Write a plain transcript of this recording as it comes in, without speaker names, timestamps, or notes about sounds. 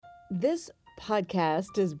This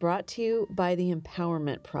podcast is brought to you by the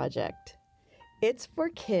Empowerment Project. It's for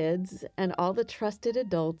kids and all the trusted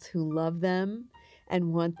adults who love them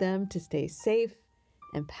and want them to stay safe,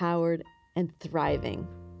 empowered, and thriving.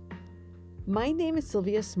 My name is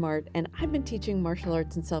Sylvia Smart, and I've been teaching martial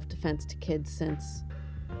arts and self-defense to kids since,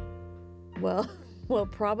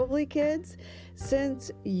 probably kids, since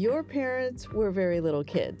your parents were very little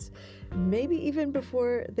kids, maybe even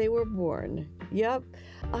before they were born. Yep,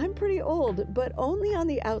 I'm pretty old, but only on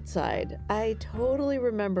the outside. I totally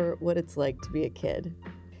remember what it's like to be a kid.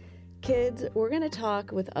 Kids, we're going to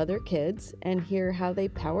talk with other kids and hear how they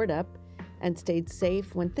powered up and stayed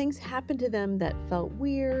safe when things happened to them that felt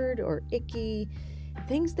weird or icky,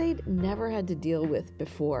 things they'd never had to deal with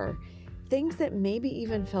before, things that maybe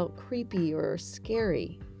even felt creepy or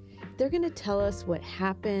scary. They're going to tell us what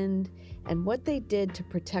happened and what they did to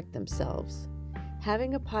protect themselves.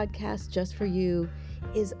 Having a podcast just for you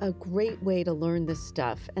is a great way to learn this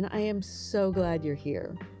stuff, and I am so glad you're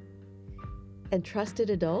here. And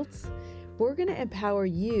trusted adults, we're going to empower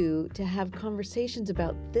you to have conversations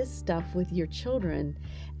about this stuff with your children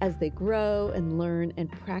as they grow and learn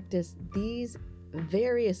and practice these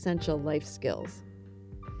very essential life skills.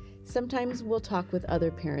 Sometimes we'll talk with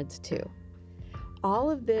other parents too.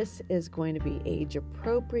 All of this is going to be age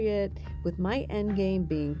appropriate, with my end game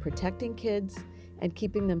being protecting kids and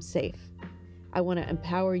keeping them safe. I want to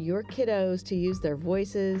empower your kiddos to use their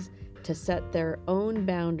voices, to set their own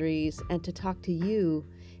boundaries, and to talk to you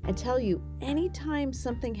and tell you anytime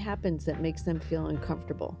something happens that makes them feel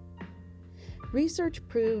uncomfortable. Research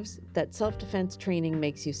proves that self-defense training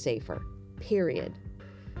makes you safer, period.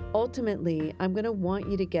 Ultimately, I'm going to want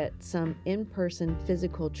you to get some in-person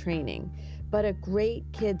physical training, but a great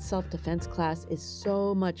kids self-defense class is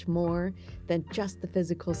so much more than just the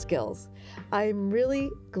physical skills. I'm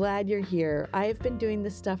really glad you're here. I've been doing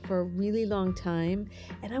this stuff for a really long time,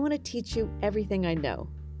 and I want to teach you everything I know.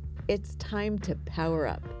 It's time to power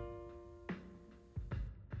up.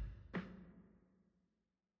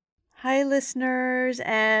 Hi, listeners,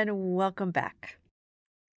 and welcome back.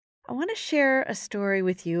 I want to share a story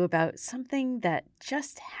with you about something that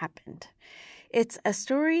just happened. It's a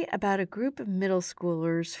story about a group of middle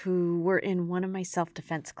schoolers who were in one of my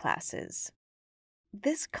self-defense classes.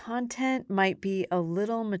 This content might be a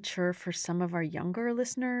little mature for some of our younger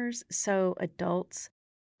listeners, so adults,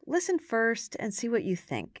 listen first and see what you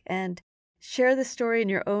think, and share the story in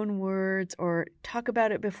your own words or talk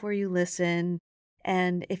about it before you listen.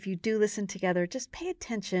 And if you do listen together, just pay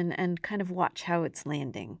attention and kind of watch how it's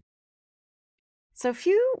landing. So a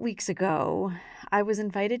few weeks ago, I was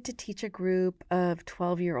invited to teach a group of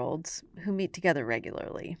 12-year-olds who meet together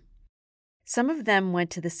regularly. Some of them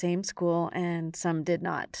went to the same school and some did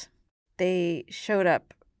not. They showed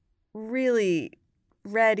up really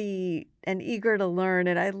ready and eager to learn,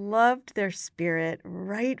 and I loved their spirit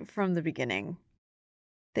right from the beginning.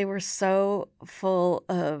 They were so full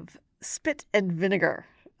of spit and vinegar.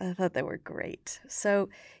 I thought they were great. So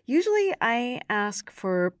usually I ask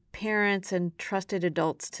for parents and trusted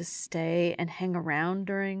adults to stay and hang around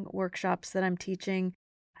during workshops that I'm teaching.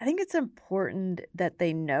 I think it's important that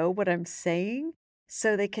they know what I'm saying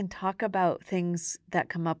so they can talk about things that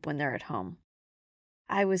come up when they're at home.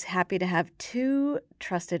 I was happy to have 2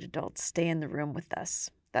 trusted adults stay in the room with us.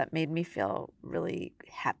 That made me feel really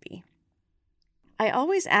happy. I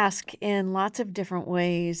always ask in lots of different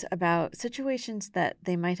ways about situations that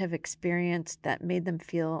they might have experienced that made them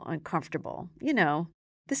feel uncomfortable. You know,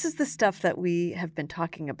 this is the stuff that we have been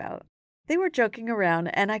talking about. They were joking around,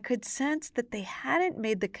 and I could sense that they hadn't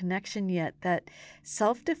made the connection yet that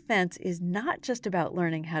self-defense is not just about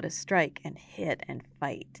learning how to strike and hit and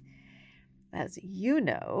fight. As you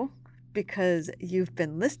know, because you've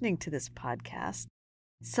been listening to this podcast,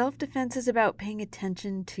 self-defense is about paying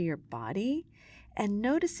attention to your body and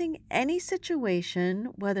noticing any situation,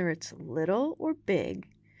 whether it's little or big,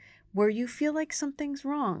 where you feel like something's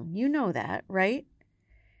wrong. You know that, right?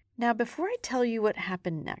 Now, before I tell you what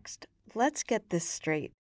happened next, let's get this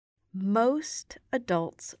straight. Most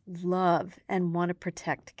adults love and want to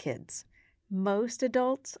protect kids. Most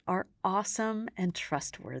adults are awesome and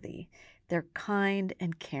trustworthy. They're kind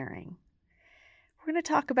and caring. We're going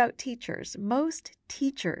to talk about teachers. Most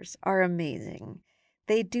teachers are amazing.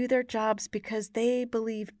 They do their jobs because they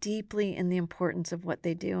believe deeply in the importance of what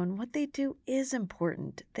they do, and what they do is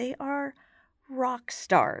important. They are rock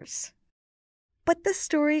stars. But this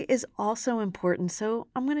story is also important, so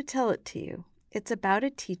I'm going to tell it to you. It's about a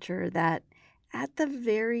teacher that, at the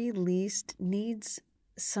very least, needs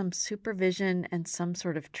some supervision and some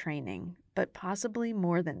sort of training, but possibly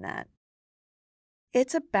more than that.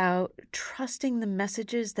 It's about trusting the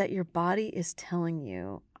messages that your body is telling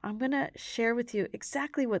you. I'm going to share with you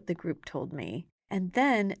exactly what the group told me. And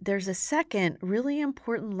then there's a second really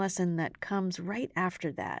important lesson that comes right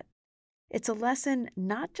after that. It's a lesson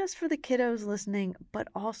not just for the kiddos listening, but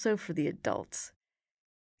also for the adults.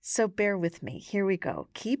 So bear with me. Here we go.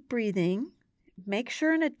 Keep breathing. Make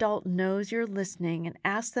sure an adult knows you're listening and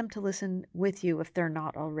ask them to listen with you if they're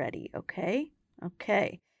not already, okay?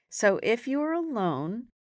 Okay. So if you're alone,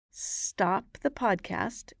 stop the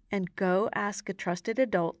podcast and go ask a trusted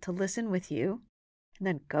adult to listen with you, and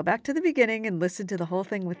then go back to the beginning and listen to the whole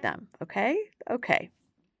thing with them, okay? Okay.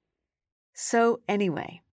 So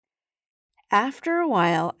anyway, after a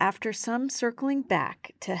while, after some circling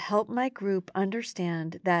back to help my group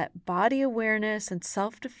understand that body awareness and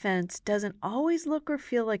self-defense doesn't always look or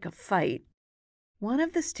feel like a fight, one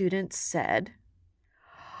of the students said,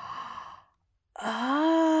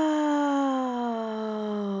 "Oh,"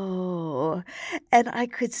 and I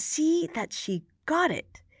could see that she got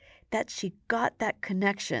it, that she got that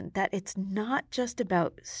connection, that it's not just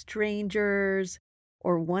about strangers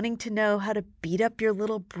or wanting to know how to beat up your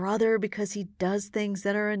little brother because he does things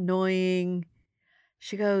that are annoying.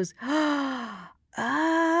 She goes, oh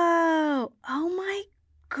my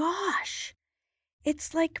gosh.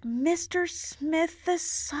 It's like Mr. Smith, the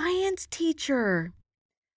science teacher.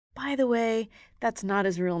 By the way, that's not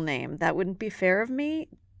his real name. That wouldn't be fair of me,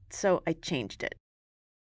 so I changed it.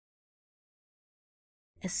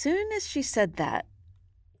 As soon as she said that,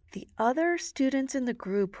 the other students in the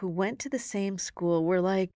group who went to the same school were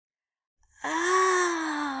like,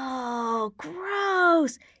 "Oh,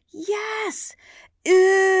 gross. Yes.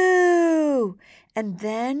 Ew." And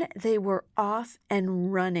then they were off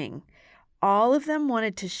and running. All of them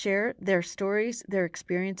wanted to share their stories, their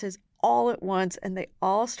experiences all at once, and they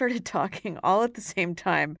all started talking all at the same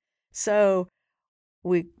time. So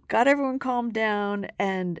we got everyone calmed down,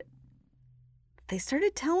 and they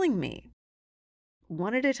started telling me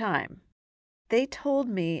one at a time. They told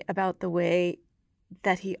me about the way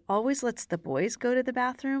that he always lets the boys go to the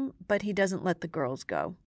bathroom, but he doesn't let the girls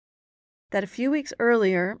go. That a few weeks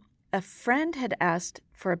earlier, a friend had asked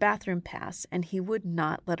for a bathroom pass, and he would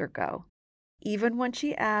not let her go, even when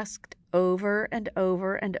she asked over and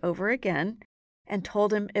over and over again and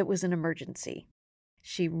told him it was an emergency.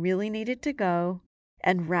 She really needed to go,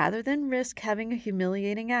 and rather than risk having a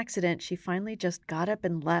humiliating accident, she finally just got up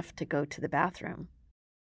and left to go to the bathroom.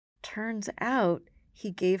 Turns out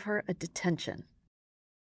he gave her a detention.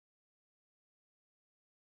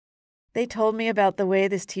 They told me about the way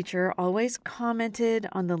this teacher always commented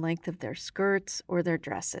on the length of their skirts or their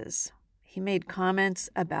dresses. He made comments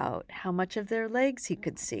about how much of their legs he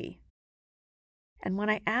could see. And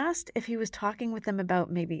when I asked if he was talking with them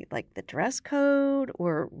about maybe like the dress code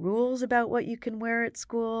or rules about what you can wear at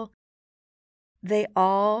school, they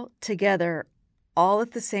all together, all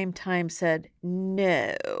at the same time said,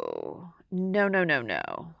 no.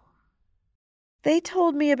 They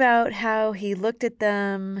told me about how he looked at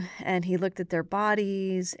them and he looked at their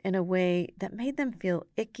bodies in a way that made them feel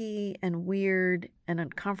icky and weird and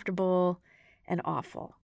uncomfortable and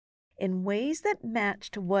awful, in ways that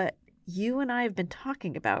matched what you and I have been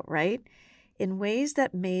talking about, right? In ways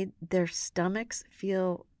that made their stomachs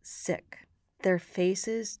feel sick, their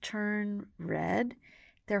faces turn red,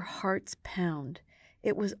 their hearts pound.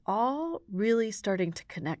 It was all really starting to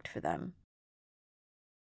connect for them.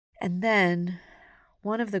 And then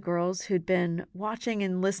one of the girls who'd been watching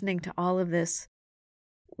and listening to all of this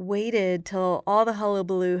waited till all the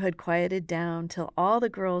hullabaloo had quieted down, till all the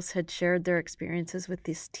girls had shared their experiences with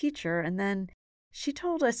this teacher, and then she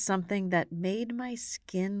told us something that made my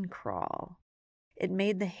skin crawl. It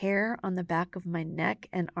made the hair on the back of my neck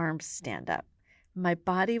and arms stand up. My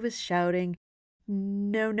body was shouting,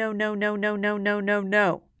 no.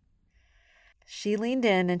 She leaned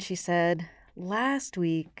in and she said, "Last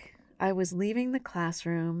week, I was leaving the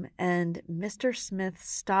classroom and Mr. Smith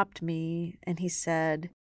stopped me and he said,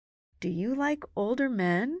 'Do you like older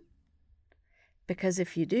men? Because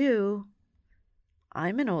if you do,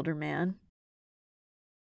 I'm an older man.'"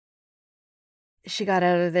 She got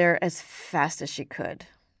out of there as fast as she could.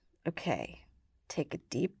 Okay, take a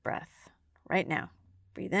deep breath right now.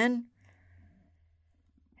 Breathe in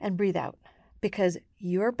and breathe out, because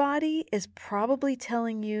your body is probably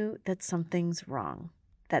telling you that something's wrong,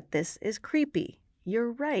 that this is creepy.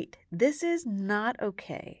 You're right. This is not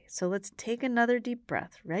okay. So let's take another deep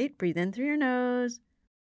breath, right? Breathe in through your nose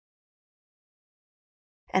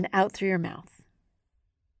and out through your mouth.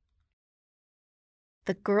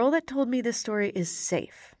 The girl that told me this story is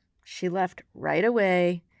safe. She left right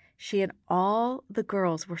away. She and all the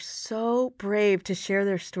girls were so brave to share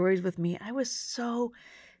their stories with me. I was so,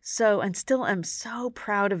 and still am so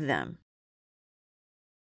proud of them.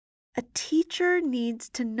 A teacher needs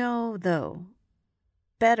to know, though,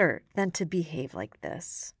 better than to behave like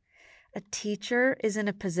this. A teacher is in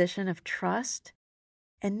a position of trust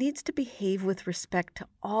and needs to behave with respect to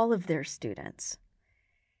all of their students.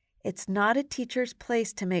 It's not a teacher's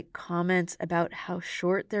place to make comments about how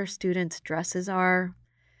short their students' dresses are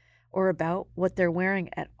or about what they're wearing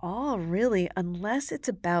at all, really, unless it's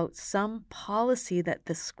about some policy that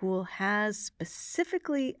the school has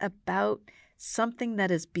specifically about something that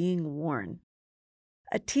is being worn.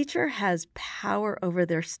 A teacher has power over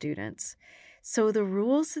their students, so the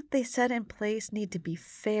rules that they set in place need to be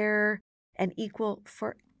fair and equal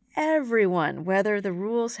for everyone, whether the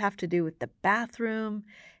rules have to do with the bathroom,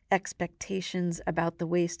 expectations about the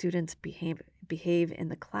way students behave in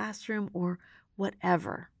the classroom, or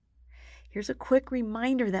whatever. Here's a quick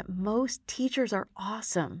reminder that most teachers are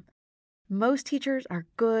awesome. Most teachers are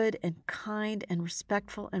good and kind and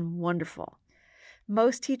respectful and wonderful.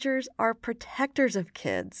 Most teachers are protectors of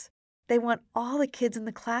kids. They want all the kids in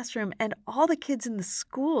the classroom and all the kids in the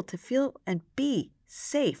school to feel and be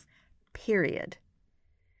safe, period.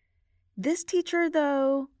 This teacher,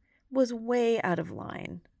 though, was way out of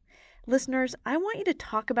line. Listeners, I want you to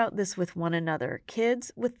talk about this with one another,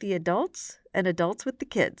 kids with the adults and adults with the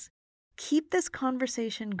kids. Keep this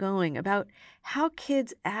conversation going about how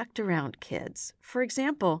kids act around kids. For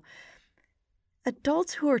example,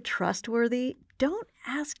 adults who are trustworthy don't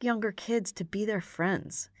ask younger kids to be their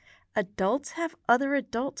friends. Adults have other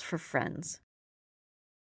adults for friends.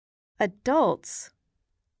 Adults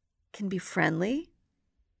can be friendly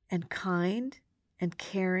and kind and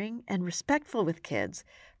caring and respectful with kids,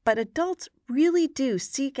 but adults really do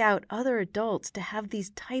seek out other adults to have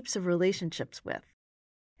these types of relationships with.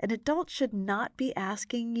 An adult should not be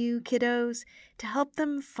asking you, kiddos, to help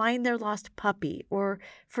them find their lost puppy or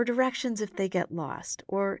for directions if they get lost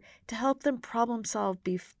or to help them problem solve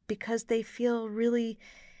because they feel really,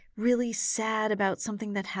 really sad about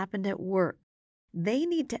something that happened at work. They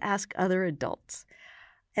need to ask other adults.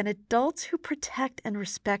 And adults who protect and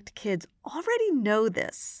respect kids already know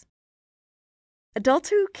this. Adults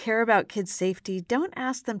who care about kids' safety don't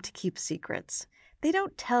ask them to keep secrets. They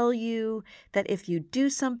don't tell you that if you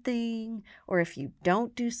do something or if you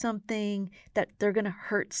don't do something, that they're going to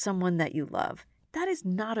hurt someone that you love. That is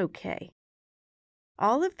not okay.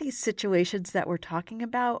 All of these situations that we're talking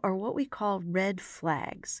about are what we call red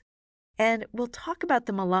flags. And we'll talk about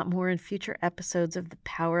them a lot more in future episodes of the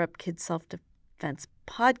Power Up Kids Self-Defense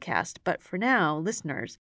podcast. But for now,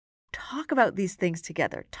 listeners, talk about these things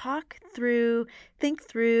together. Talk through, think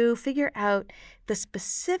through, figure out the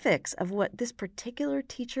specifics of what this particular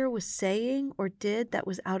teacher was saying or did that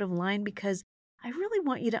was out of line, because I really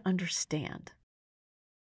want you to understand.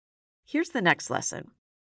 Here's the next lesson.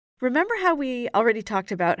 Remember how we already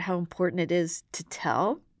talked about how important it is to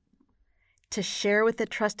tell, to share with a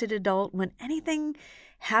trusted adult when anything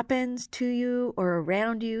happens to you or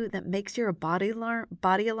around you that makes your body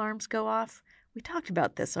alarms go off? We talked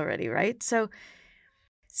about this already, right? So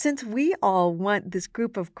since we all want this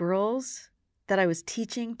group of girls that I was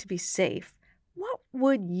teaching to be safe, what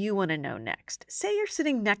would you want to know next? Say you're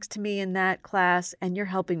sitting next to me in that class and you're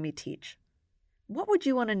helping me teach. What would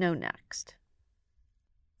you want to know next?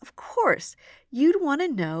 Of course, you'd want to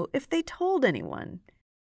know if they told anyone.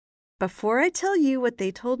 Before I tell you what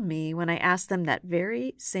they told me when I asked them that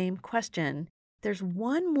very same question, there's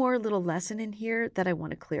one more little lesson in here that I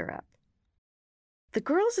want to clear up. The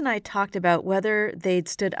girls and I talked about whether they'd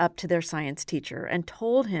stood up to their science teacher and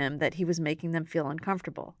told him that he was making them feel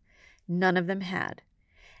uncomfortable. None of them had.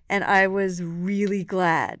 And I was really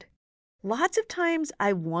glad. Lots of times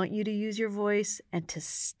I want you to use your voice and to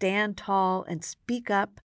stand tall and speak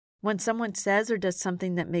up when someone says or does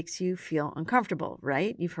something that makes you feel uncomfortable,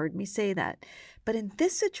 right? You've heard me say that. But in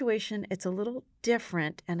this situation, it's a little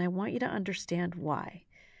different, and I want you to understand why.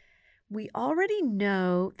 We already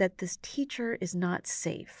know that this teacher is not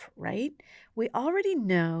safe, right? We already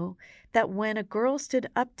know that when a girl stood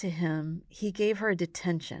up to him, he gave her a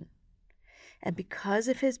detention. And because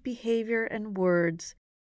of his behavior and words,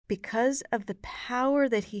 because of the power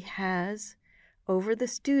that he has over the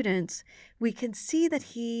students, we can see that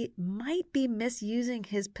he might be misusing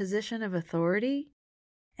his position of authority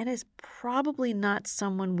and is probably not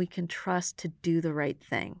someone we can trust to do the right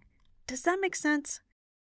thing. Does that make sense?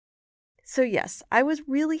 So yes, I was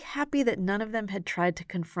really happy that none of them had tried to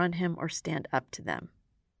confront him or stand up to them.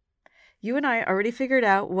 You and I already figured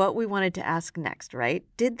out what we wanted to ask next, right?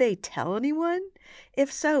 Did they tell anyone?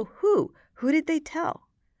 If so, who? Who did they tell?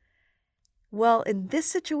 Well, in this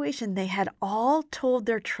situation, they had all told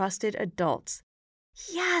their trusted adults,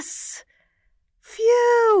 "Yes!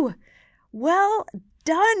 Phew! Well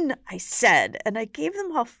done," I said, and I gave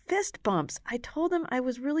them all fist bumps. I told them I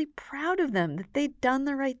was really proud of them, that they'd done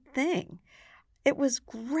the right thing. It was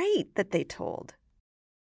great that they told.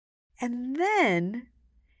 And then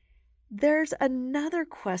there's another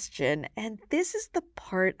question, and this is the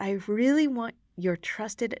part I really want your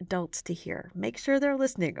trusted adults to hear. Make sure they're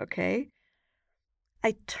listening, okay?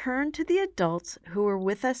 I turned to the adults who were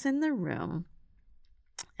with us in the room,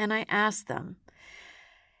 and I asked them,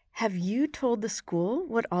 "Have you told the school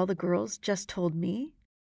what all the girls just told me?"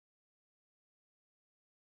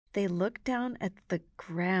 They looked down at the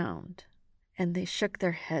ground, and they shook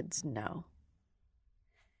their heads no.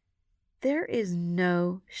 There is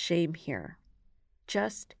no shame here,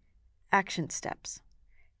 just action steps.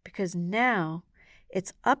 Because now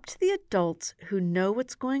it's up to the adults who know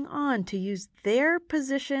what's going on to use their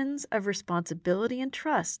positions of responsibility and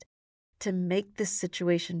trust to make this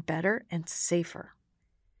situation better and safer.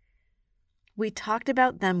 We talked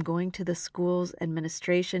about them going to the school's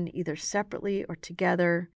administration either separately or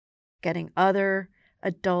together, getting other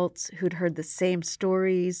adults who'd heard the same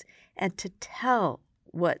stories, and to tell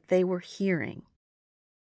what they were hearing.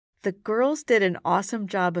 The girls did an awesome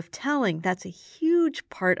job of telling. That's a huge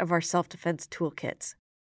part of our self-defense toolkits.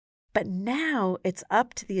 But now it's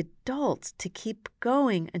up to the adults to keep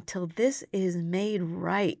going until this is made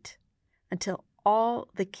right, until all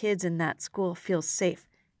the kids in that school feel safe,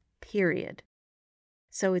 period.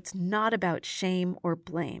 So it's not about shame or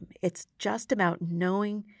blame. It's just about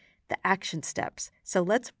knowing the action steps. So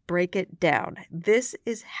let's break it down. This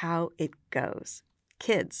is how it goes.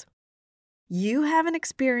 Kids, you have an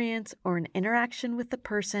experience or an interaction with the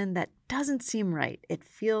person that doesn't seem right. It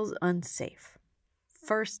feels unsafe.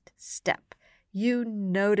 First step, you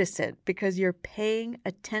notice it because you're paying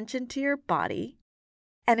attention to your body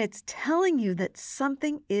and it's telling you that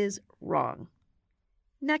something is wrong.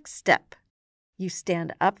 Next step, you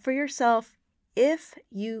stand up for yourself if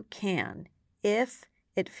you can, if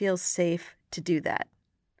it feels safe to do that.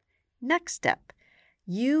 Next step,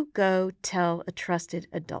 you go tell a trusted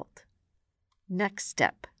adult. Next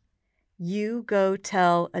step, you go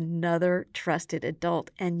tell another trusted adult,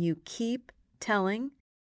 and you keep telling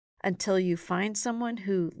until you find someone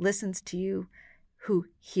who listens to you, who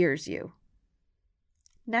hears you.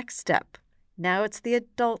 Next step, now it's the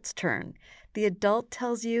adult's turn. The adult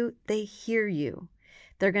tells you they hear you.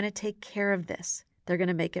 They're going to take care of this. They're going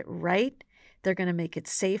to make it right. They're going to make it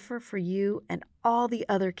safer for you and all the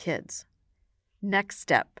other kids. Next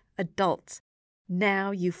step, adults,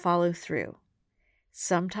 now you follow through.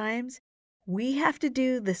 Sometimes we have to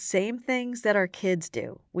do the same things that our kids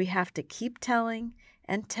do. We have to keep telling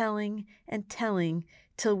and telling and telling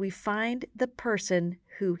till we find the person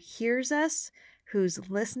who hears us, who's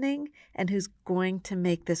listening, and who's going to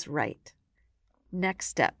make this right. Next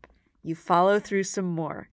step, you follow through some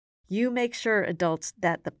more. You make sure, adults,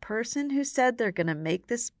 that the person who said they're going to make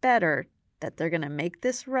this better, that they're going to make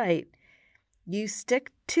this right, you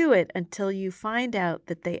stick to it until you find out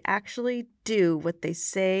that they actually do what they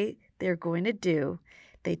say they're going to do.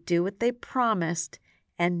 They do what they promised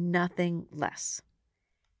and nothing less.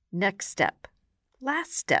 Next step,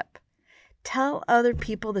 last step, tell other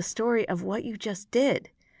people the story of what you just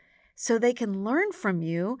did so they can learn from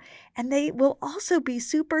you, and they will also be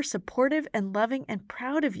super supportive and loving and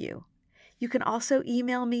proud of you. You can also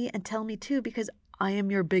email me and tell me too, because I am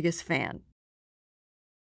your biggest fan.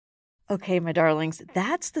 Okay, my darlings,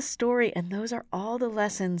 that's the story, and those are all the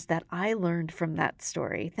lessons that I learned from that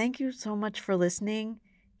story. Thank you so much for listening.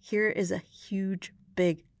 Here is a huge,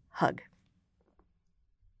 big hug.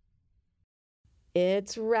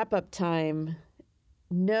 It's wrap-up time.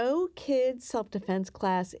 No kids' self-defense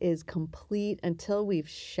class is complete until we've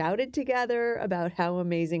shouted together about how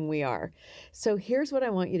amazing we are. So here's what I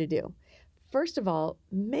want you to do. First of all,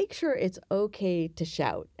 make sure it's okay to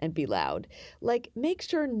shout and be loud. Like, make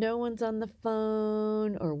sure no one's on the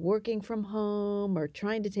phone or working from home or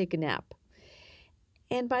trying to take a nap.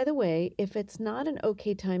 And by the way, if it's not an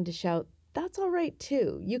okay time to shout, that's all right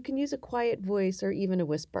too. You can use a quiet voice or even a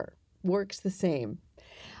whisper. Works the same.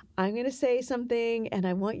 I'm going to say something and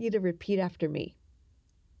I want you to repeat after me.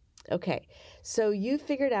 Okay, so you've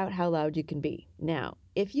figured out how loud you can be. Now,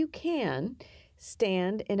 if you can,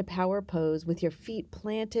 stand in a power pose with your feet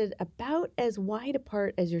planted about as wide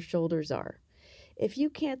apart as your shoulders are. If you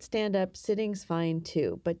can't stand up, sitting's fine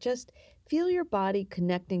too, but just feel your body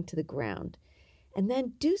connecting to the ground. And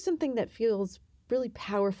then do something that feels really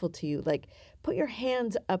powerful to you, like put your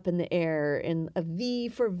hands up in the air in a V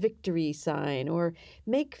for victory sign, or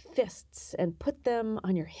make fists and put them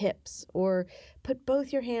on your hips, or put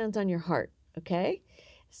both your hands on your heart, okay?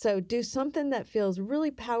 So do something that feels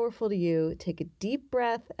really powerful to you. Take a deep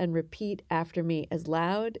breath and repeat after me as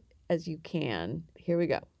loud as you can. Here we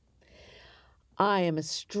go. I am a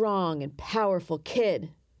strong and powerful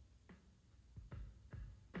kid.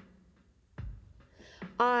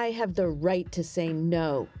 I have the right to say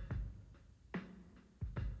no.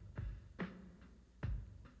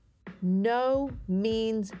 No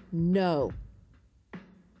means no.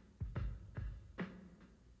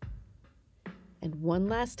 And one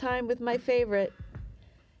last time with my favorite.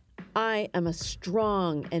 I am a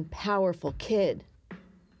strong and powerful kid.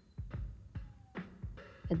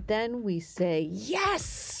 And then we say,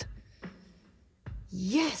 yes!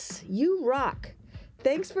 Yes, you rock.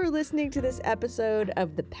 Thanks for listening to this episode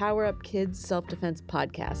of the Power Up Kids Self-Defense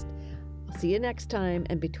Podcast. I'll see you next time,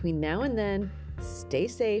 and between now and then, stay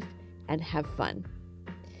safe and have fun.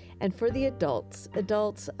 And for the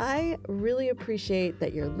adults, I really appreciate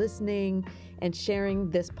that you're listening and sharing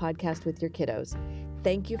this podcast with your kiddos.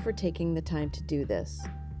 Thank you for taking the time to do this.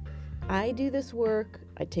 I do this work,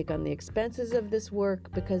 I take on the expenses of this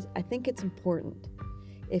work because I think it's important.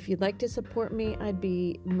 If you'd like to support me, I'd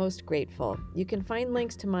be most grateful. You can find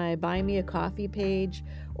links to my Buy Me a Coffee page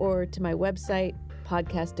or to my website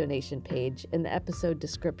podcast donation page in the episode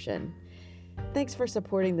description. Thanks for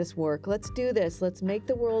supporting this work. Let's do this. Let's make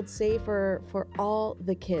the world safer for all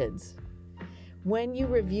the kids. When you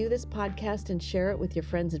review this podcast and share it with your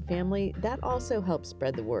friends and family, that also helps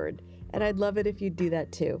spread the word. And I'd love it if you'd do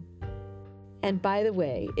that too. And by the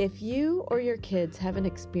way, if you or your kids have an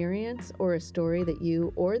experience or a story that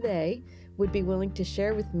you or they would be willing to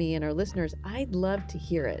share with me and our listeners, I'd love to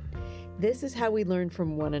hear it. This is how we learn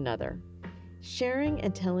from one another. Sharing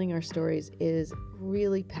and telling our stories is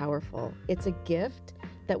really powerful. It's a gift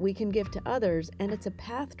that we can give to others, and it's a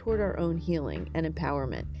path toward our own healing and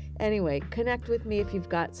empowerment. Anyway, connect with me if you've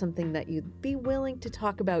got something that you'd be willing to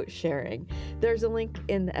talk about sharing. There's a link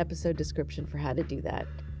in the episode description for how to do that.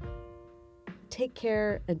 Take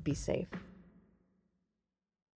care and be safe.